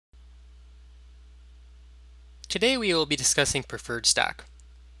Today we will be discussing preferred stock.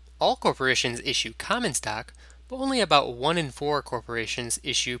 All corporations issue common stock, but only about 1 in 4 corporations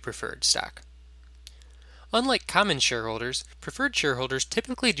issue preferred stock. Unlike common shareholders, preferred shareholders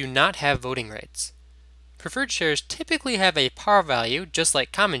typically do not have voting rights. Preferred shares typically have a par value, just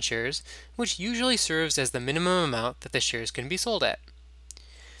like common shares, which usually serves as the minimum amount that the shares can be sold at.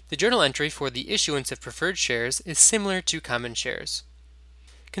 The journal entry for the issuance of preferred shares is similar to common shares.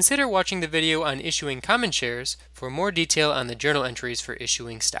 Consider watching the video on issuing common shares for more detail on the journal entries for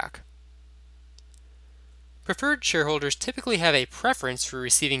issuing stock. Preferred shareholders typically have a preference for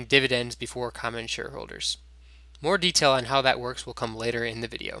receiving dividends before common shareholders. More detail on how that works will come later in the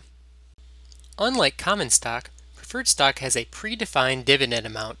video. Unlike common stock, preferred stock has a predefined dividend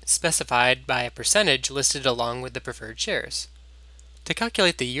amount specified by a percentage listed along with the preferred shares. To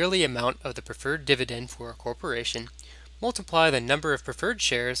calculate the yearly amount of the preferred dividend for a corporation, multiply the number of preferred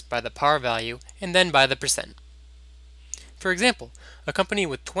shares by the par value and then by the percent. For example, a company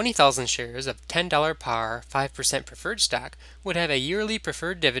with 20,000 shares of $10 par 5% preferred stock would have a yearly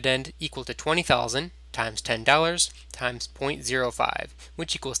preferred dividend equal to 20,000 times $10 times 0.05,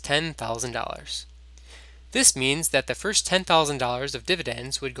 which equals $10,000. This means that the first $10,000 of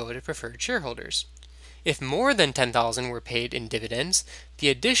dividends would go to preferred shareholders. If more than $10,000 were paid in dividends, the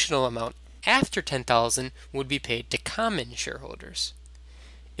additional amount after $10,000 would be paid to common shareholders.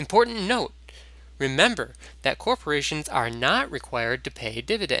 Important note, remember that corporations are not required to pay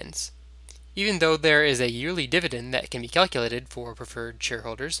dividends. Even though there is a yearly dividend that can be calculated for preferred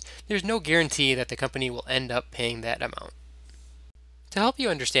shareholders, there's no guarantee that the company will end up paying that amount. To help you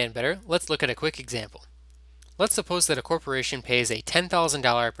understand better, let's look at a quick example. Let's suppose that a corporation pays a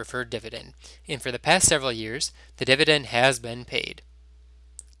 $10,000 preferred dividend, and for the past several years, the dividend has been paid.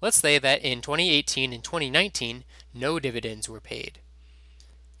 Let's say that in 2018 and 2019, no dividends were paid.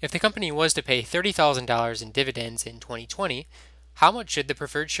 If the company was to pay $30,000 in dividends in 2020, how much should the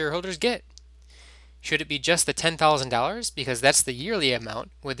preferred shareholders get? Should it be just the $10,000 because that's the yearly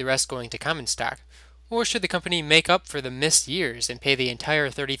amount, with the rest going to common stock? Or should the company make up for the missed years and pay the entire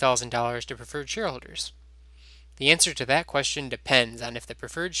 $30,000 to preferred shareholders? The answer to that question depends on if the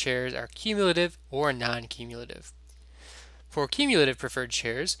preferred shares are cumulative or non-cumulative. For cumulative preferred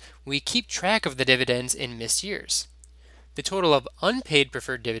shares, we keep track of the dividends in missed years. The total of unpaid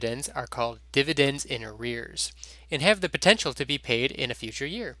preferred dividends are called dividends in arrears and have the potential to be paid in a future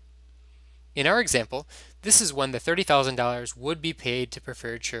year. In our example, this is when the $30,000 would be paid to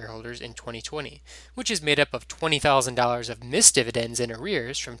preferred shareholders in 2020, which is made up of $20,000 of missed dividends in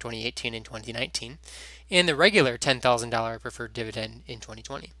arrears from 2018 and 2019, and the regular $10,000 preferred dividend in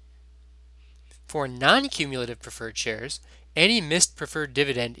 2020. For non-cumulative preferred shares, any missed preferred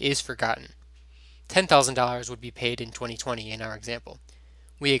dividend is forgotten. $10,000 would be paid in 2020 in our example.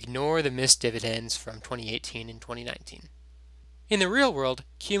 We ignore the missed dividends from 2018 and 2019. In the real world,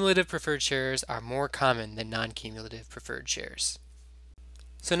 cumulative preferred shares are more common than non-cumulative preferred shares.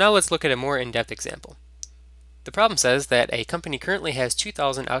 So now let's look at a more in-depth example. The problem says that a company currently has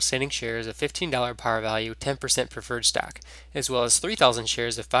 2,000 outstanding shares of $15 par value 10% preferred stock, as well as 3,000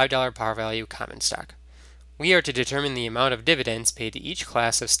 shares of $5 par value common stock. We are to determine the amount of dividends paid to each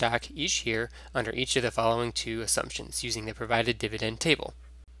class of stock each year under each of the following two assumptions using the provided dividend table.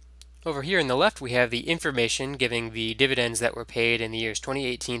 Over here on the left we have the information giving the dividends that were paid in the years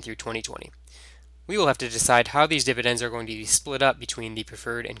 2018 through 2020. We will have to decide how these dividends are going to be split up between the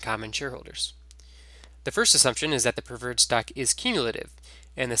preferred and common shareholders. The first assumption is that the preferred stock is cumulative,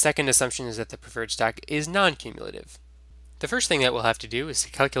 and the second assumption is that the preferred stock is non-cumulative. The first thing that we'll have to do is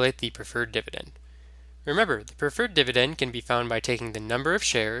to calculate the preferred dividend. Remember, the preferred dividend can be found by taking the number of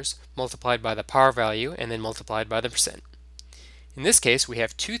shares multiplied by the par value and then multiplied by the percent. In this case, we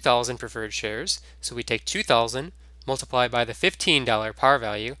have 2,000 preferred shares, so we take 2,000, multiply by the $15 par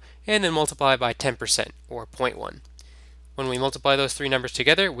value, and then multiply by 10%, or 0.1. When we multiply those three numbers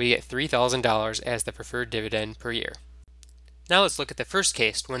together, we get $3,000 as the preferred dividend per year. Now let's look at the first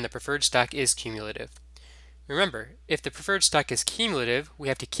case when the preferred stock is cumulative. Remember, if the preferred stock is cumulative, we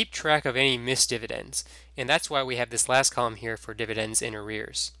have to keep track of any missed dividends, and that's why we have this last column here for dividends in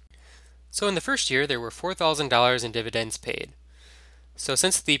arrears. So in the first year, there were $4,000 in dividends paid. So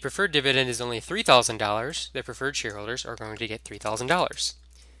since the preferred dividend is only $3,000, the preferred shareholders are going to get $3,000.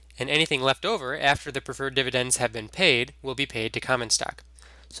 And anything left over after the preferred dividends have been paid will be paid to common stock.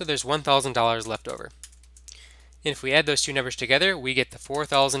 So there's $1,000 left over. And if we add those two numbers together, we get the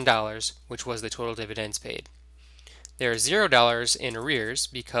 $4,000, which was the total dividends paid. There is $0 in arrears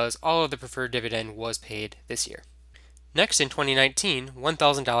because all of the preferred dividend was paid this year. Next, in 2019,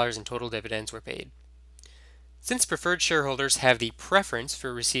 $1,000 in total dividends were paid. Since preferred shareholders have the preference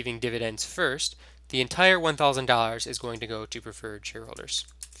for receiving dividends first, the entire $1,000 is going to go to preferred shareholders.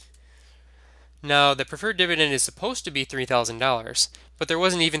 Now, the preferred dividend is supposed to be $3,000, but there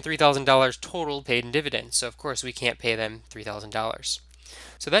wasn't even $3,000 total paid in dividends, so of course we can't pay them $3,000.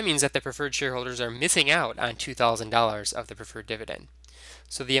 So that means that the preferred shareholders are missing out on $2,000 of the preferred dividend.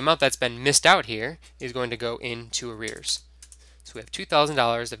 So the amount that's been missed out here is going to go into arrears. So we have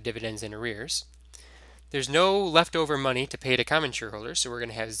 $2,000 of dividends in arrears. There's no leftover money to pay to common shareholders, so we're going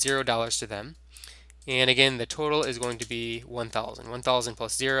to have $0 to them. And again, the total is going to be $1,000. $1,000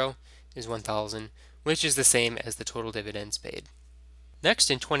 plus 0 is $1,000, which is the same as the total dividends paid.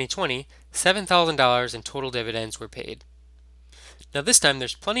 Next, in 2020, $7,000 in total dividends were paid. Now this time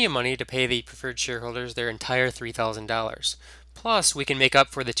there's plenty of money to pay the preferred shareholders their entire $3,000. Plus, we can make up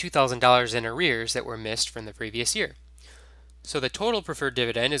for the $2,000 in arrears that were missed from the previous year. So the total preferred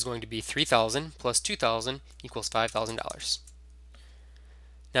dividend is going to be $3,000 plus $2,000 equals $5,000.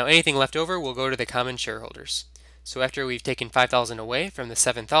 Now anything left over will go to the common shareholders. So after we've taken $5,000 away from the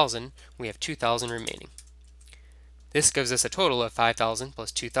 $7,000, we have $2,000 remaining. This gives us a total of $5,000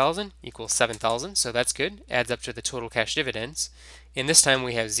 plus $2,000 equals $7,000, so that's good, adds up to the total cash dividends, and this time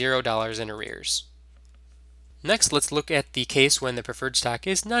we have $0 in arrears. Next, let's look at the case when the preferred stock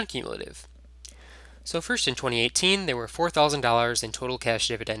is non-cumulative. So first, in 2018, there were $4,000 in total cash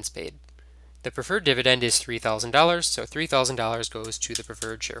dividends paid. The preferred dividend is $3,000, so $3,000 goes to the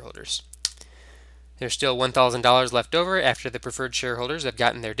preferred shareholders. There's still $1,000 left over after the preferred shareholders have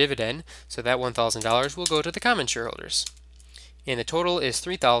gotten their dividend, so that $1,000 will go to the common shareholders. And the total is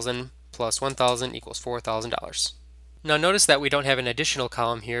 $3,000 plus $1,000 equals $4,000. Now notice that we don't have an additional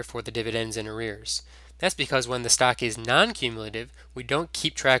column here for the dividends in arrears. That's because when the stock is non-cumulative, we don't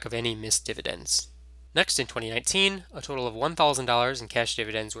keep track of any missed dividends. Next, in 2019, a total of $1,000 in cash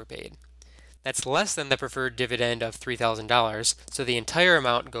dividends were paid. That's less than the preferred dividend of $3,000, so the entire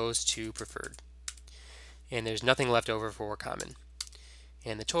amount goes to preferred. And there's nothing left over for common.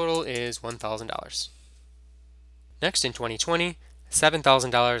 And the total is $1,000. Next, in 2020,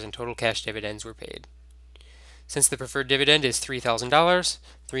 $7,000 in total cash dividends were paid. Since the preferred dividend is $3,000,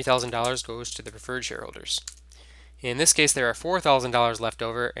 $3,000 goes to the preferred shareholders. In this case, there are $4,000 left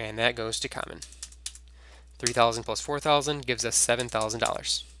over, and that goes to common. $3,000 plus $4,000 gives us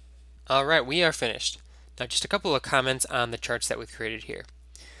 $7,000. Alright, we are finished. Now just a couple of comments on the charts that we've created here.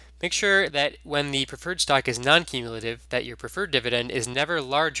 Make sure that when the preferred stock is non-cumulative, that your preferred dividend is never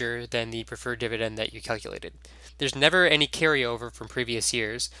larger than the preferred dividend that you calculated. There's never any carryover from previous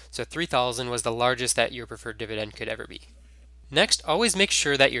years, so $3,000 was the largest that your preferred dividend could ever be. Next, always make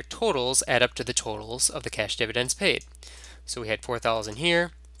sure that your totals add up to the totals of the cash dividends paid. So we had $4,000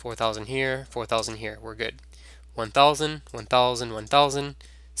 here, $4,000 here, $4,000 here. We're good. $1,000, $1,000, $1,000,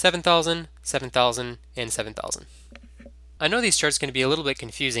 $7,000, $7,000, and $7,000. I know these charts can be a little bit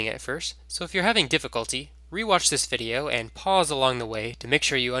confusing at first, so if you're having difficulty, rewatch this video and pause along the way to make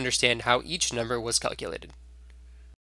sure you understand how each number was calculated.